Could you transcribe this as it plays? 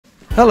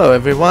Hello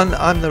everyone,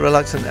 I'm the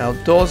Reluctant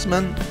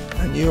Outdoorsman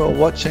and you are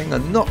watching a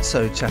not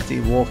so chatty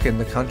walk in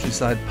the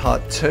countryside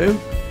part 2.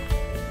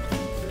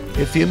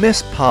 If you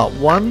missed part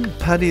 1,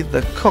 Paddy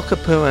the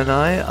cockapoo and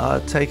I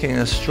are taking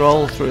a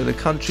stroll through the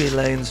country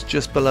lanes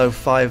just below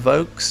Five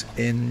Oaks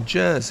in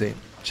Jersey,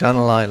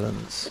 Channel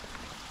Islands.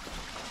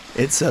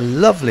 It's a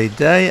lovely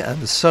day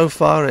and so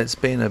far it's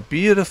been a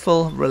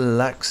beautiful,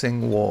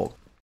 relaxing walk.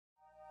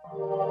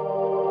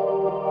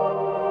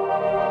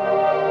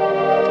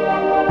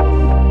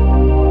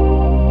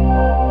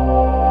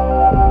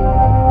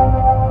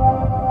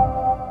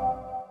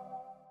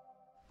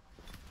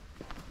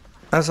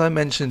 As I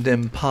mentioned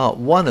in part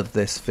 1 of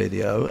this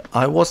video,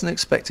 I wasn't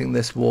expecting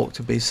this walk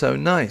to be so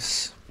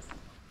nice.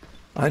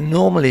 I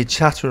normally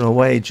chatter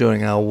away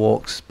during our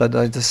walks, but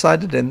I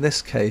decided in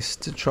this case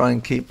to try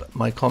and keep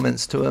my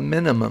comments to a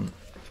minimum,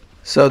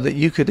 so that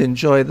you could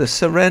enjoy the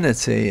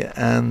serenity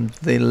and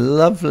the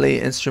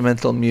lovely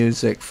instrumental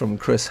music from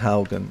Chris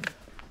Haugen.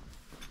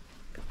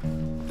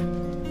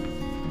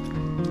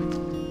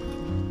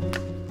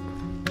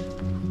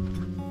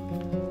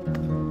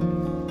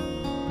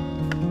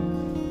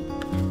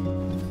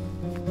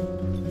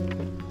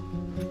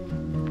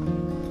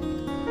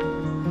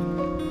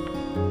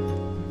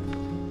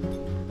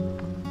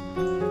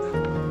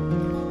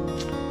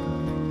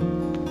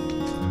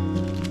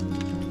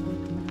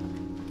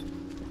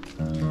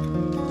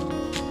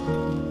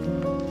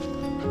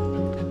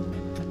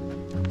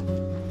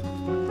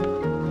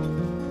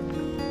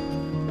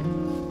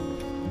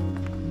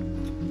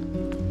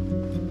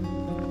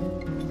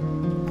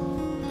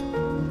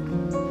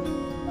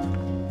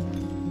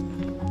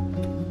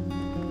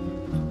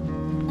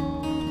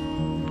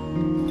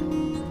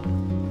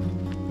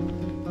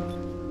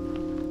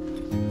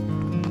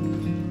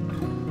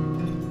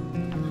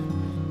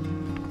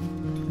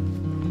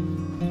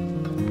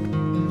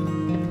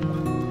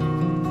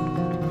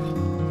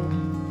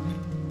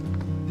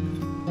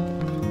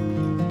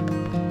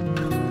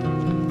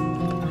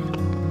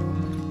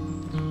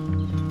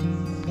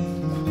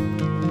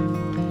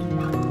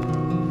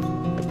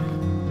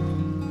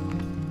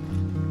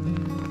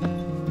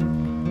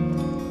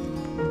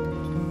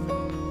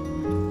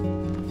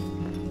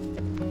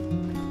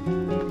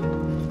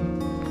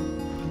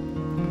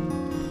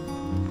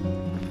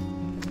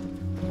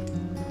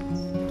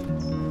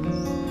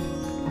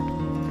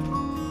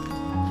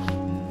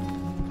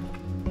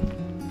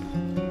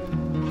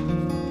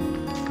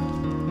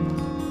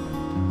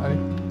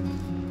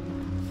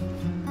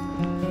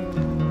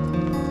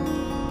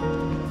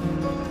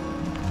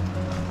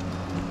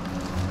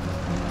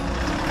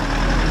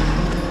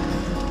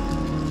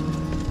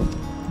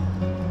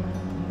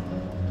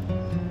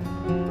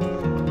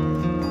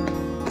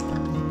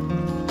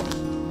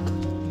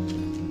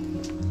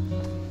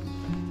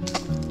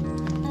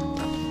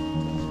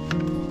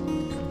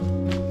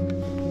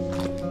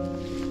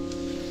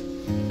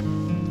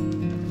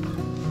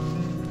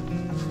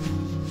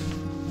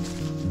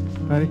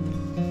 Paddy?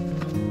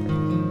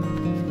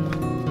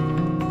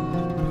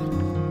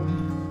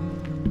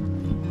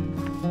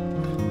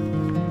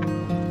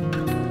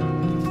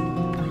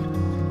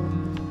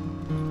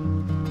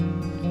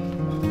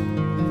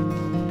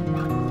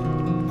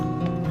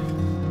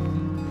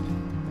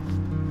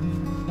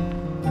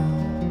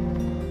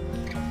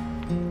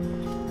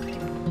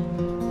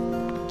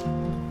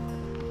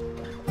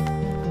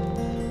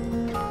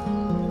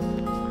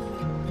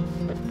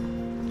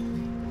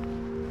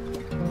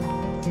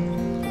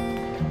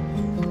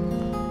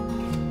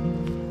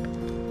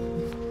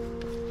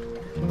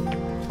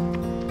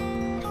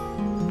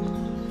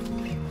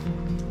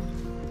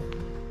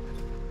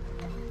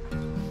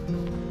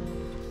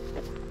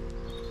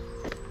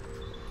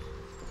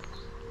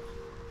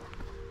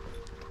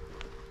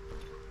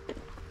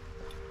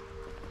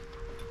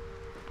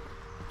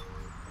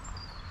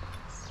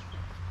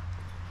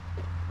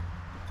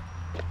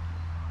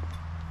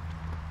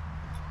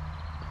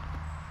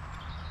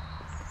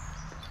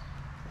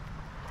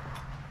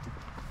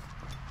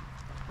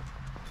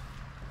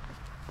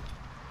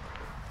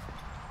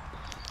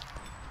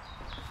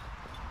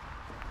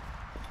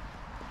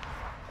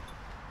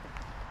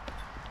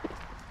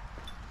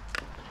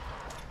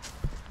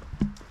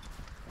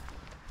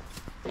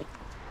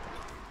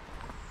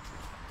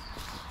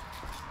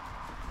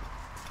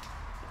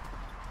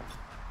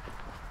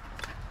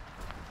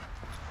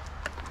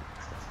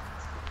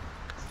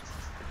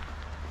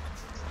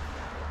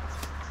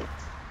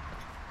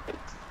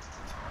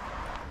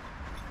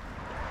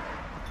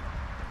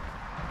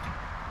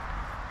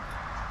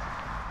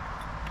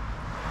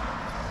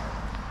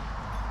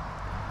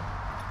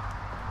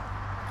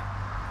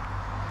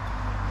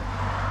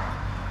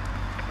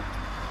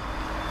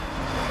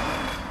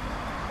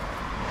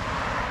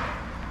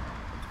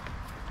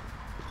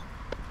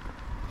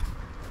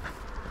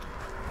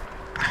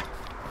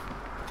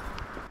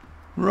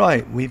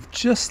 Right, we've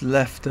just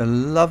left a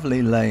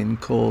lovely lane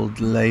called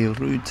Les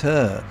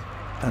Routeurs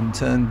and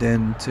turned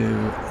into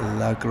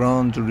La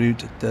Grande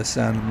Route de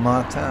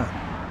Saint-Martin.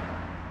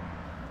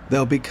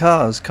 There'll be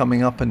cars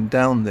coming up and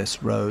down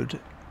this road,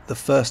 the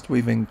first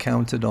we've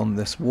encountered on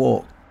this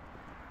walk.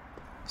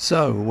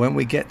 So when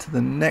we get to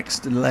the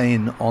next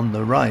lane on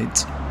the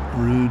right,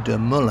 Rue de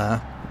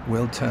Moulin,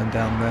 we'll turn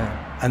down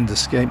there and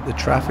escape the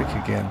traffic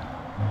again.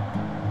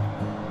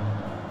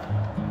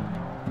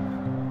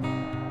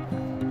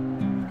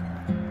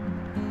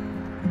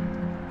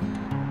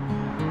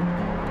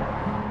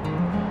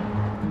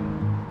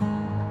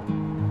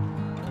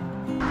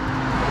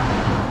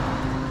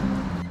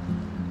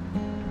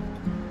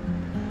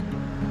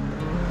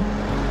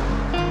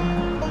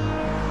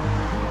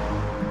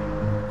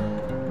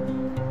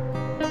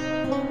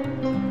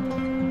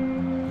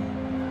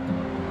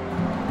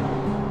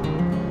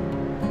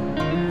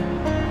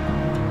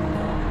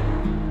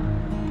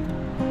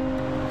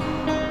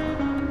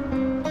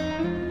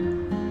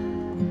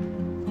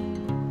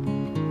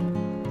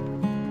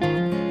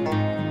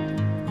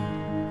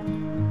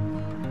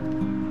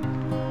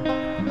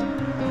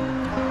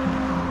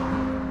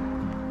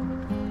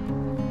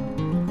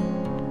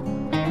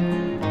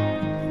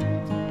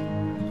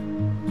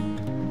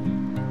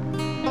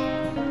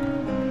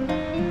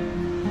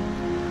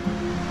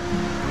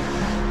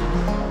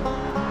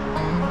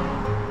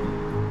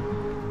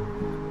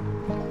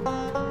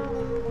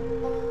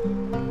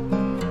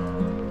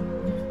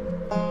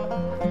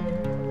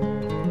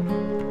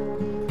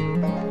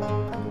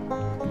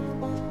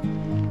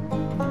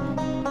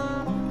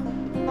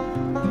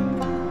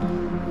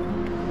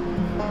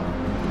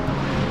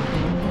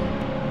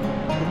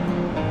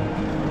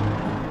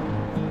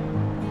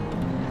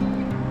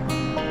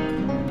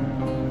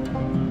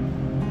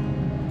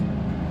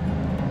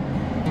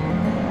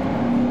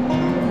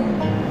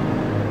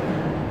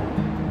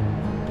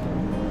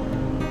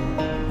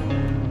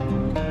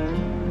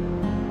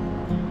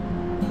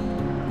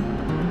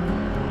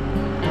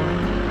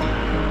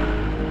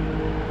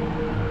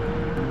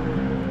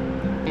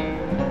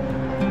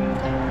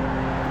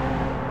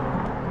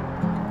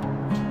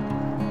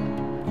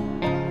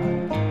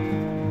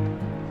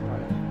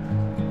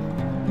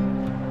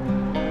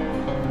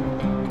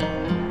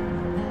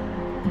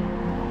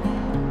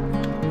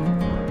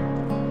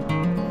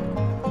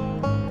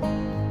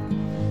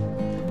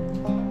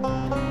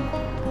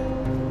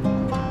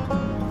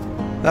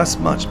 That's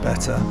much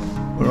better.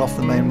 We're off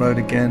the main road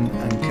again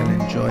and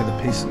can enjoy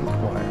the peace and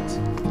quiet.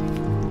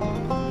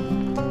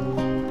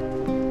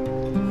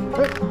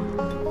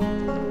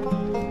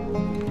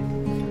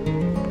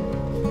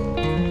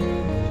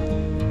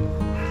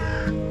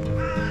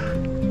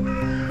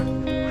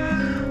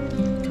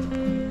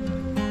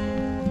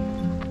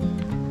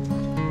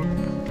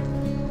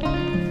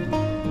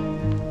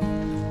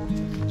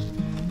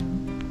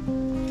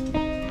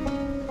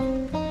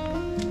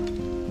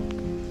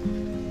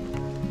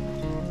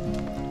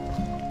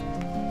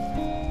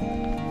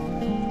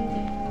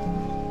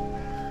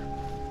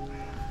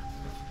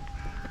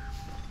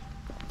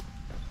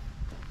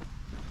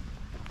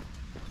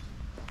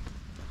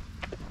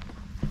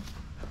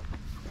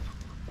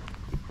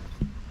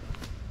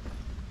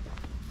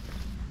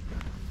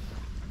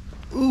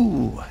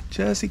 Ooh,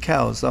 Jersey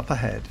cows up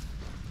ahead.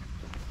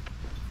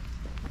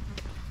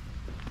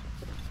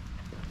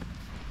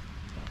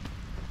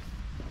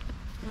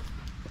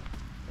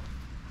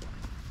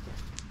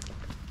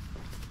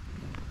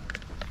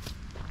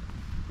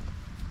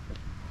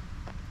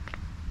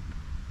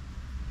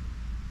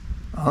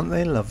 Aren't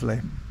they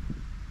lovely?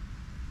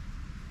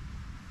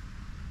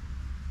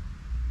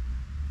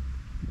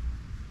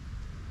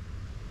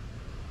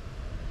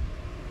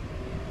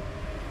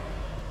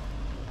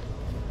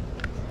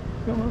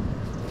 Come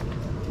on.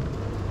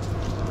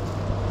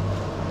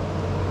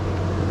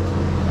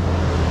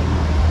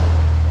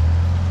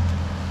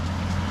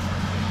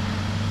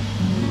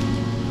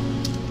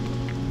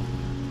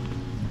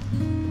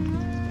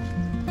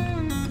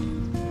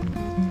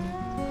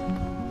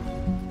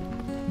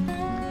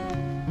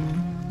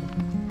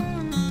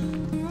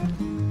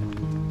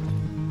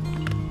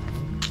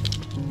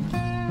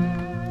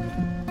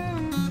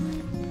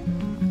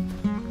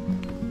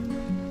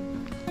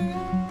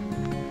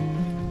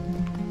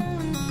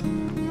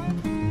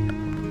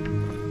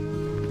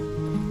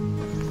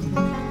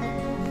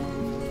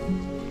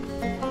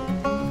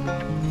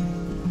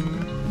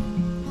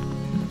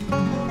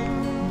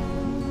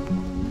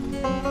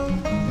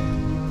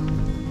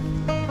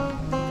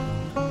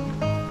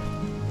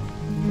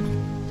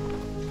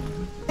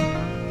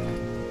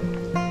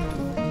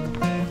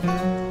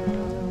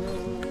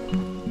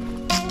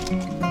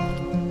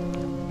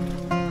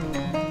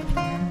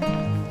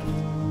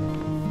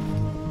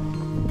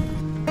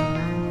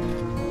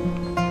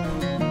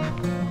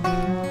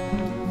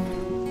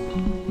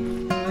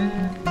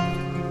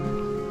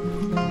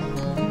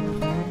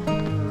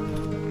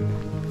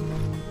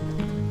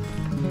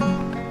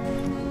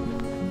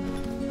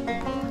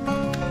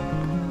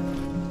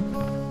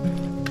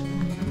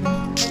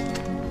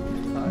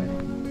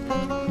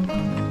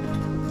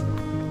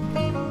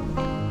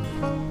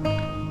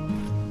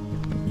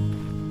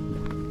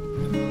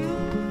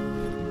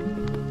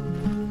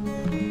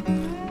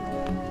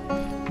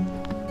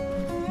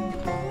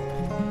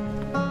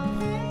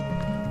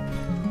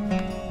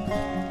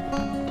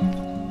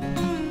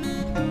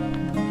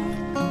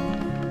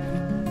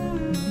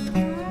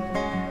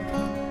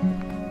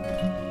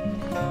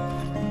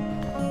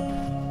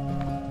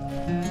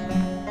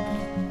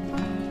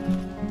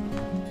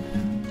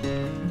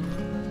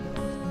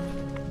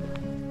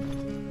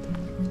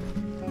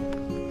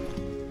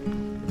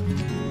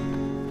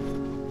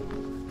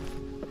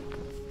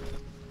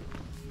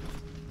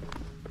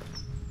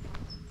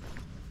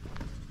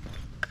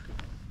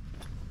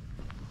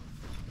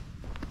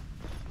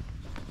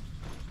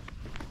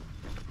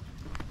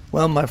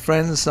 Well, my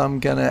friends,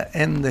 I'm gonna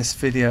end this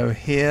video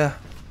here,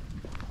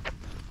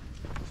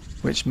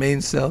 which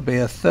means there'll be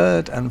a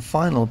third and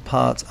final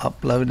part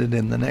uploaded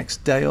in the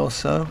next day or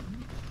so.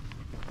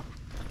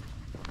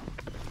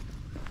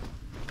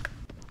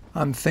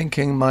 I'm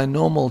thinking my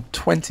normal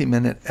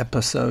 20-minute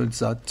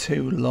episodes are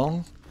too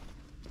long,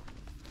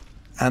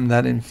 and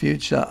that in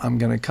future I'm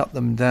going to cut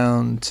them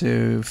down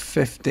to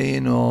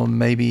 15 or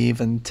maybe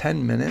even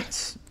 10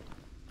 minutes.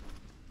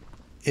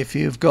 If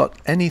you've got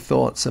any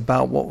thoughts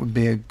about what would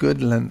be a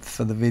good length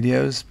for the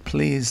videos,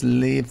 please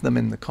leave them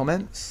in the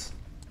comments.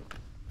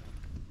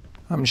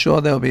 I'm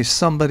sure there'll be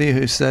somebody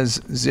who says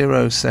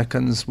 0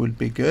 seconds would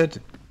be good.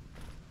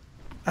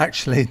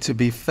 Actually, to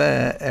be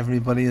fair,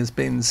 everybody has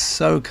been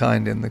so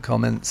kind in the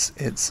comments,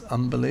 it's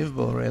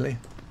unbelievable really.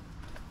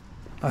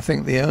 I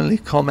think the only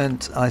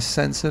comment I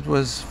censored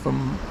was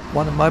from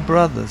one of my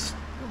brothers.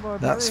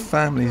 That's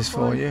families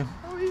for you.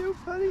 How are you,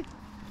 Paddy?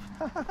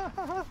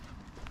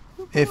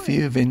 If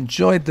you've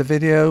enjoyed the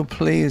video,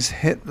 please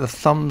hit the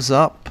thumbs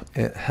up.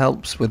 It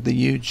helps with the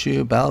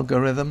YouTube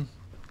algorithm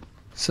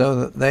so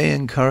that they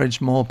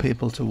encourage more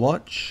people to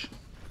watch.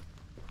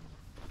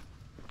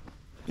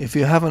 If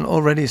you haven't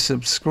already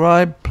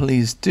subscribed,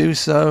 please do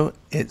so.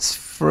 It's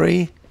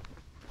free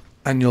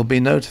and you'll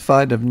be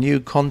notified of new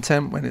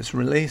content when it's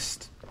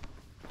released.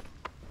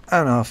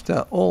 And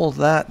after all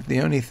that, the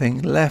only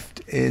thing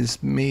left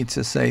is me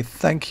to say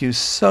thank you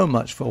so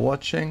much for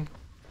watching,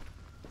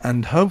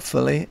 and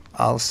hopefully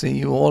I'll see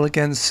you all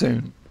again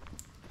soon.